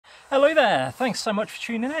Hello there, thanks so much for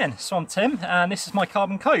tuning in. So I'm Tim and this is my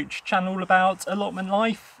Carbon Coach, channel all about allotment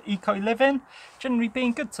life, eco-living, generally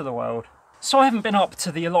being good to the world. So I haven't been up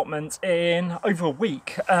to the allotment in over a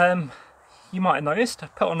week. You might have noticed I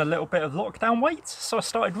put on a little bit of lockdown weight, so I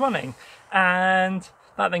started running, and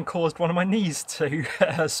that then caused one of my knees to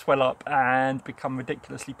swell up and become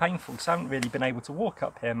ridiculously painful, so I haven't really been able to walk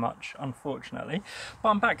up here much, unfortunately.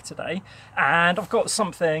 But I'm back today and I've got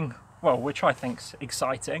something, well, which I think's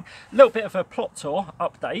exciting. A little bit of a plot tour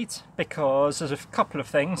update, because there's a couple of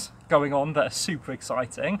things going on that are super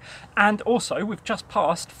exciting. And also, we've just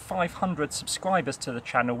passed 500 subscribers to the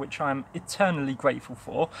channel, which I'm eternally grateful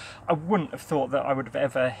for. I wouldn't have thought that I would have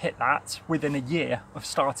ever hit that within a year of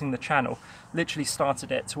starting the channel. Literally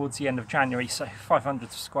started it towards the end of January, so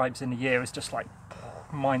 500 subscribers in a year is just like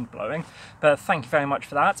mind-blowing. But thank you very much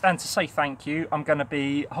for that, and to say thank you, I'm going to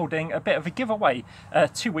be holding a bit of a giveaway, a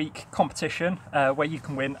 2-week competition where you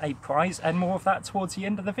can win a prize, and more of that towards the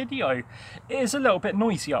end of the video. It is a little bit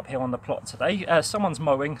noisy up here on the plot today. Someone's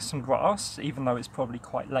mowing some grass, even though it's probably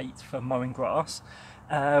quite late for mowing grass.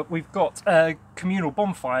 We've got a communal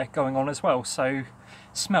bonfire going on as well, so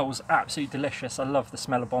smells absolutely delicious. I love the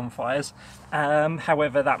smell of bonfires.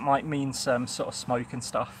 However, that might mean some sort of smoke and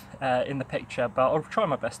stuff in the picture, but I'll try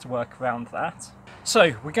my best to work around that.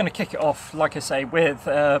 So we're going to kick it off, like I say, with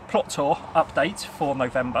a plot tour update for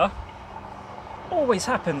November. Always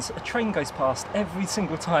happens, a train goes past every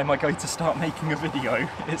single time I go to start making a video.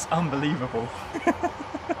 It's unbelievable.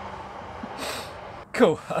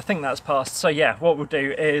 Cool, I think that's passed. So yeah, what we'll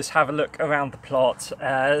do is have a look around the plot.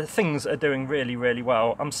 Things are doing really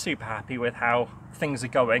well. I'm super happy with how things are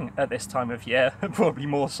going at this time of year. Probably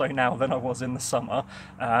more so now than I was in the summer,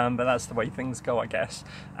 but that's the way things go, I guess.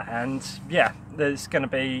 And yeah, there's going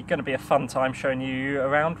to be a fun time showing you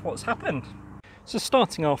around what's happened. So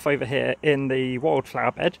starting off over here in the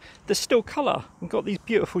wildflower bed, there's still colour. We've got these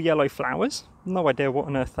beautiful yellow flowers. No idea what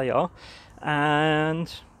on earth they are,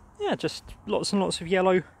 and yeah, just lots and lots of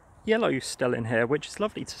yellow still in here, which is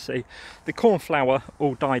lovely to see. The cornflower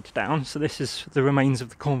all died down, so this is the remains of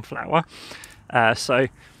the cornflower. So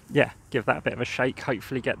yeah, give that a bit of a shake,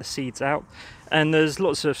 hopefully get the seeds out. And there's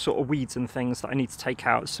lots of sort of weeds and things that I need to take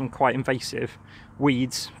out, some quite invasive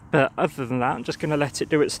weeds. But other than that, I'm just going to let it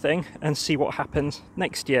do its thing and see what happens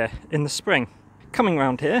next year in the spring. Coming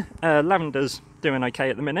around here, lavender's doing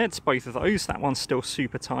okay at the minute, both of those. That one's still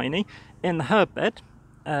super tiny. In the herb bed,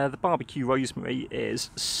 the barbecue rosemary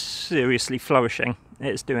is seriously flourishing.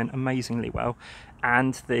 It's doing amazingly well,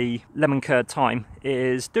 and the lemon curd thyme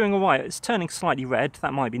is doing alright. It's turning slightly red.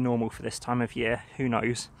 That might be normal for this time of year, who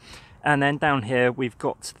knows. And then down here we've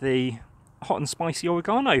got the hot and spicy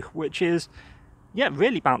oregano, which is, yeah,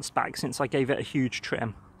 really bounced back since I gave it a huge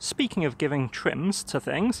trim. Speaking of giving trims to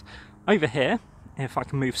things, over here, if I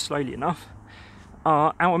can move slowly enough,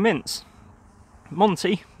 are our mints.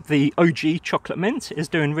 Monty, the OG chocolate mint, is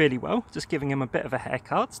doing really well, just giving him a bit of a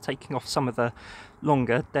haircut, taking off some of the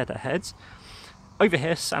longer, deader heads. Over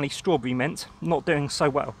here, Sally Strawberry Mint, not doing so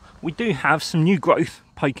well. We do have some new growth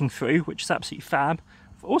poking through, which is absolutely fab.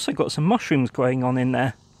 We've also got some mushrooms growing on in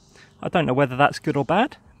there. I don't know whether that's good or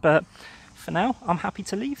bad, but for now, I'm happy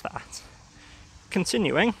to leave that.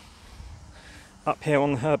 Continuing, up here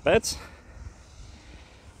on the herb beds,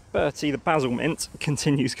 Bertie, the basil mint,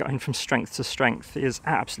 continues going from strength to strength. He is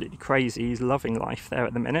absolutely crazy. He's loving life there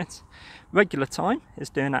at the minute. Regular thyme is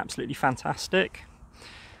doing absolutely fantastic.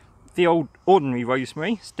 The old ordinary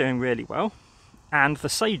rosemary is doing really well, and the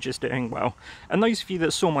sage is doing well. And those of you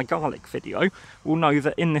that saw my garlic video will know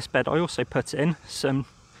that in this bed I also put in some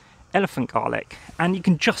elephant garlic, and you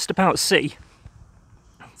can just about see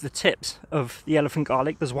the tips of the elephant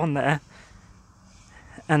garlic. There's one there,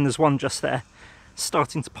 and there's one just there,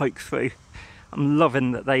 starting to poke through. I'm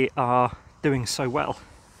loving that they are doing so well.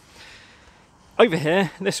 Over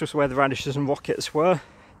here, this was where the radishes and rockets were.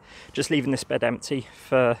 Just leaving this bed empty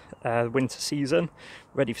for winter season,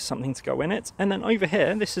 ready for something to go in it. And then over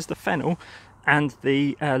here, this is the fennel and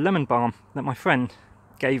the lemon balm that my friend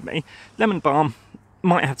gave me. Lemon balm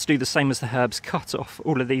might have to do the same as the herbs, cut off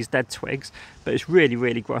all of these dead twigs, but it's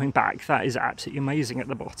really growing back. That is absolutely amazing at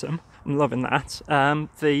the bottom. I'm loving that.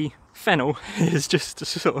 The fennel is just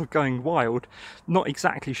sort of going wild. Not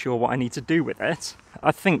exactly sure what I need to do with it.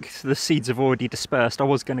 I think the seeds have already dispersed. I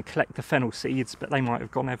was going to collect the fennel seeds, but they might have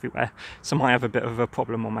gone everywhere, so I might have a bit of a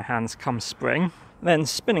problem on my hands come spring. Then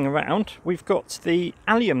spinning around, we've got the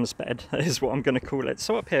alliums bed, is what I'm going to call it.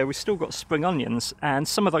 So up here we've still got spring onions, and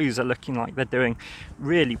some of those are looking like they're doing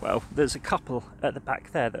really well. There's a couple at the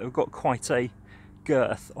back there that have got quite a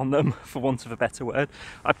girth on them, for want of a better word.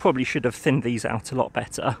 I probably should have thinned these out a lot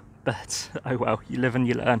better, but oh well, you live and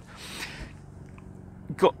you learn.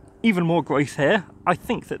 Got even more growth here. I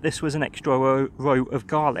think that this was an extra row of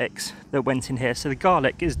garlics that went in here, so the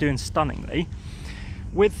garlic is doing stunningly.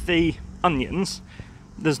 With the onions,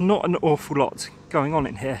 there's not an awful lot going on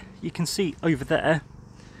in here. You can see over there,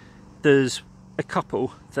 there's a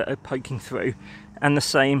couple that are poking through, and the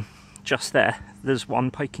same just there, there's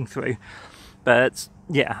one poking through. But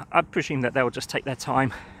yeah, I presume that they'll just take their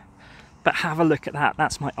time. But have a look at that,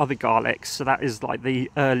 that's my other garlics. So that is like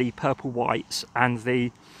the early purple whites and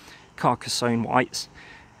the Carcassonne whites.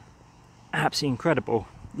 Absolutely incredible,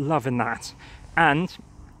 loving that. And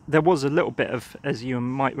there was a little bit of, as you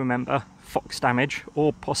might remember, fox damage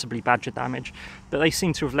or possibly badger damage, but they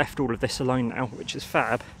seem to have left all of this alone now, which is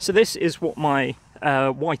fab. So this is what my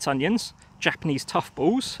white onions, Japanese tough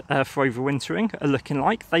balls for overwintering, are looking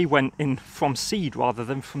like. They went in from seed rather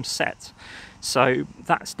than from set, so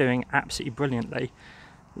that's doing absolutely brilliantly.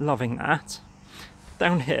 Loving that.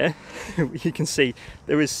 Down here you can see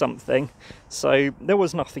there is something, so there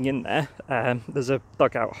was nothing in there. There's a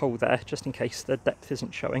dugout hole there just in case the depth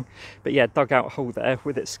isn't showing, but yeah, dugout hole there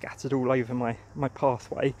with it scattered all over my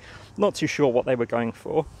pathway. Not too sure what they were going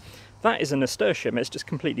for. That is a nasturtium, it's just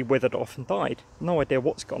completely withered off and died. No idea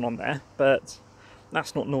what's gone on there, but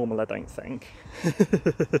that's not normal, I don't think.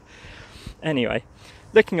 Anyway,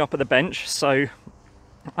 looking up at the bench, so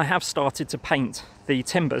I have started to paint the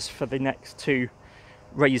timbers for the next two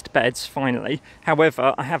raised beds finally.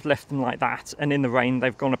 However, I have left them like that, and in the rain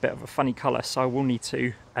they've gone a bit of a funny colour, so I will need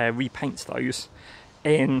to repaint those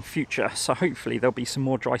in future. So hopefully there'll be some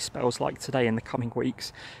more dry spells like today in the coming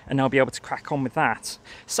weeks, and I'll be able to crack on with that.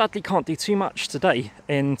 Sadly can't do too much today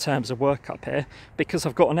in terms of work up here because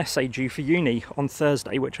I've got an essay due for uni on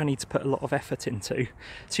Thursday, which I need to put a lot of effort into.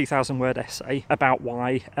 2,000 word essay about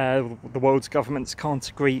why the world's governments can't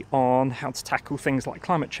agree on how to tackle things like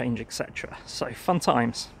climate change, etc. So fun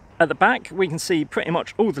times. At the back we can see pretty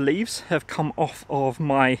much all the leaves have come off of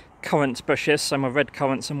my currant bushes, so my red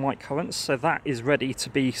currants and white currants, so that is ready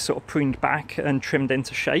to be sort of pruned back and trimmed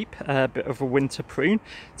into shape, a bit of a winter prune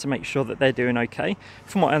to make sure that they're doing okay.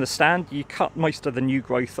 From what I understand, you cut most of the new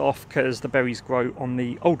growth off because the berries grow on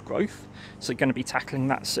the old growth, so going to be tackling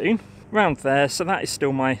that soon. Round there, so that is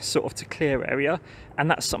still my sort of to clear area,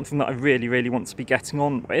 and that's something that I really want to be getting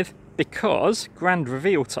on with because grand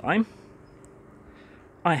reveal time,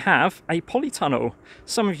 I have a polytunnel.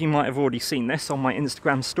 Some of you might have already seen this on my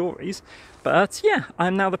Instagram stories, but yeah,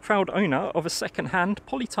 I'm now the proud owner of a second-hand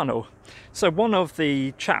polytunnel. So one of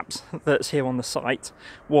the chaps that's here on the site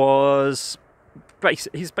was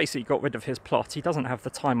he's basically got rid of his plot. He doesn't have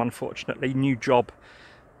the time, unfortunately. New job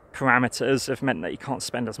parameters have meant that he can't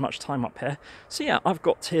spend as much time up here. So yeah, I've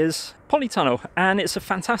got his polytunnel, and it's a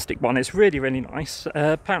fantastic one. It's really nice.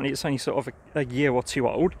 Apparently it's only sort of a year or two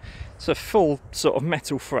old. It's a full sort of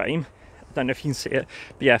metal frame. I don't know if you can see it,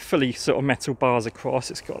 but yeah, fully sort of metal bars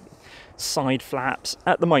across. It's got side flaps.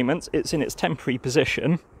 At the moment it's in its temporary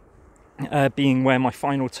position, being where my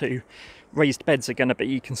final two raised beds are going to be.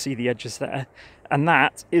 You can see the edges there, and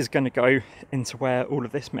that is going to go into where all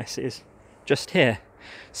of this mess is, just here.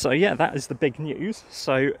 So yeah, that is the big news.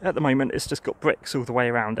 So at the moment it's just got bricks all the way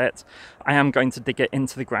around it. I am going to dig it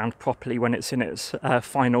into the ground properly when it's in its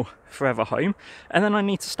final forever home, and then I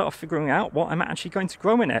need to start figuring out what I'm actually going to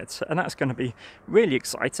grow in it, and that's going to be really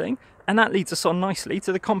exciting. And that leads us on nicely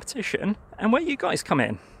to the competition and where you guys come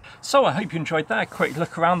in. So I hope you enjoyed that quick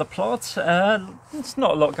look around the plot. There's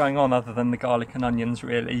not a lot going on other than the garlic and onions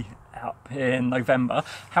really up in November.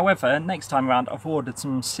 However, next time around I've ordered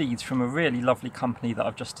some seeds from a really lovely company that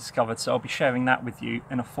I've just discovered, so I'll be sharing that with you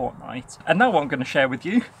in a fortnight. And now what I'm going to share with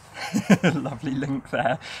you, lovely link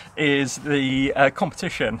there, is the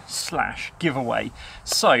competition / giveaway.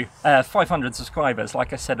 So 500 subscribers,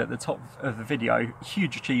 like I said at the top of the video,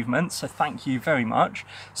 huge achievement, so thank you very much.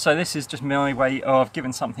 So this is just my way of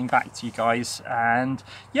giving something back to you guys, and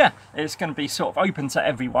yeah, it's going to be sort of open to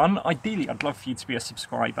everyone. Ideally I'd love for you to be a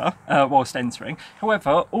subscriber whilst entering.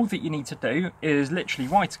 However, all that you need to do is literally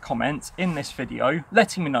write a comment in this video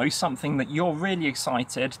letting me know something that you're really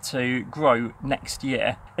excited to grow next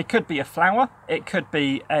year. It could be a flower, it could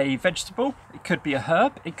be a vegetable, it could be a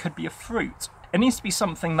herb, it could be a fruit. It needs to be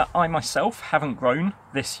something that I myself haven't grown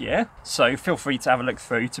this year, so feel free to have a look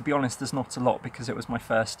through. To be honest, there's not a lot because it was my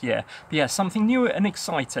first year. But yeah, something new and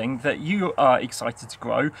exciting that you are excited to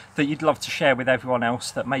grow, that you'd love to share with everyone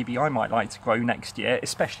else that maybe I might like to grow next year,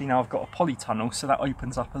 especially now I've got a polytunnel, so that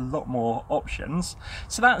opens up a lot more options.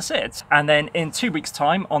 So that's it. And then in 2 weeks'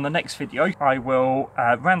 time, on the next video, I will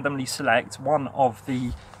randomly select one of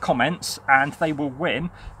the comments, and they will win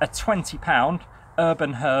a £20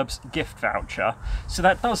 Urban Herbs gift voucher. So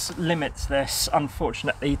that does limit this,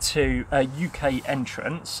 unfortunately, to a UK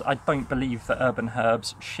entrance. I don't believe that Urban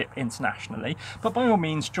Herbs ship internationally, but by all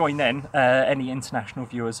means join in. Any international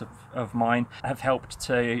viewers of mine have helped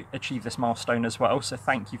to achieve this milestone as well, so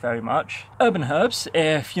thank you very much. Urban Herbs,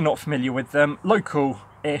 if you're not familiar with them,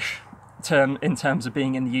 local-ish term in terms of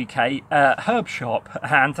being in the UK, herb shop,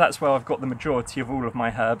 and that's where I've got the majority of all of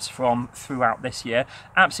my herbs from throughout this year.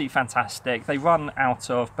 Absolutely fantastic. They run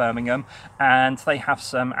out of Birmingham and they have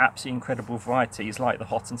some absolutely incredible varieties like the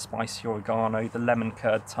hot and spicy oregano, the lemon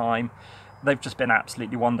curd thyme. They've just been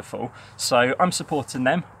absolutely wonderful. So I'm supporting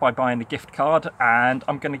them by buying a gift card, and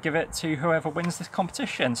I'm going to give it to whoever wins this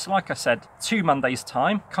competition. So like I said, 2 Mondays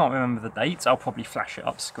time, can't remember the date, I'll probably flash it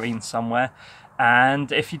up screen somewhere.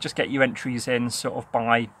 And if you just get your entries in sort of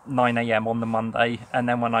by 9 AM on the Monday, and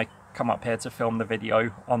then when I come up here to film the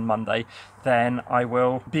video on Monday, then I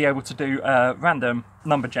will be able to do a random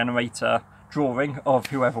number generator drawing of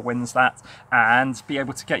whoever wins that and be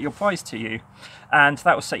able to get your prize to you, and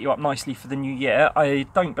that will set you up nicely for the new year. I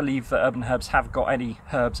don't believe that Urban Herbs have got any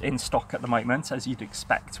herbs in stock at the moment, as you'd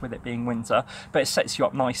expect with it being winter, but it sets you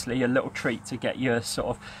up nicely, a little treat to get your sort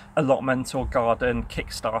of allotment or garden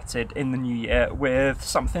kick-started in the new year with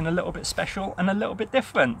something a little bit special and a little bit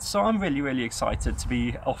different. So I'm really excited to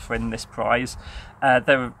be offering this prize.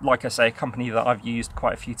 They're, like I say, a company that I've used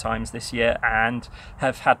quite a few times this year and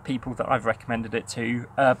have had people that I've recommended it to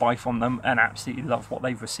buy from them and absolutely love what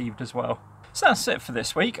they've received as well. So that's it for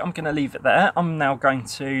this week. I'm going to leave it there. I'm now going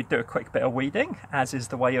to do a quick bit of weeding, as is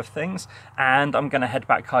the way of things, and I'm going to head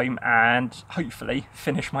back home and hopefully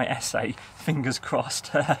finish my essay, fingers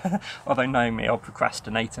crossed. Although knowing me, I'll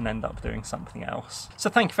procrastinate and end up doing something else. So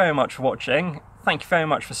thank you very much for watching. Thank you very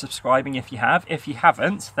much for subscribing if you have. If you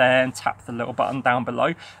haven't, then tap the little button down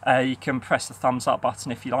below. You can press the thumbs up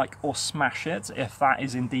button if you like, or smash it if that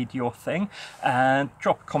is indeed your thing. And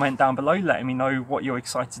drop a comment down below letting me know what you're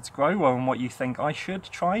excited to grow or what you think I should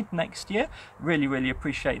try next year. Really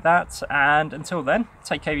appreciate that. And until then,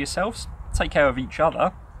 take care of yourselves, take care of each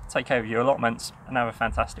other, take care of your allotments, and have a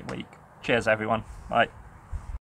fantastic week. Cheers everyone. Bye.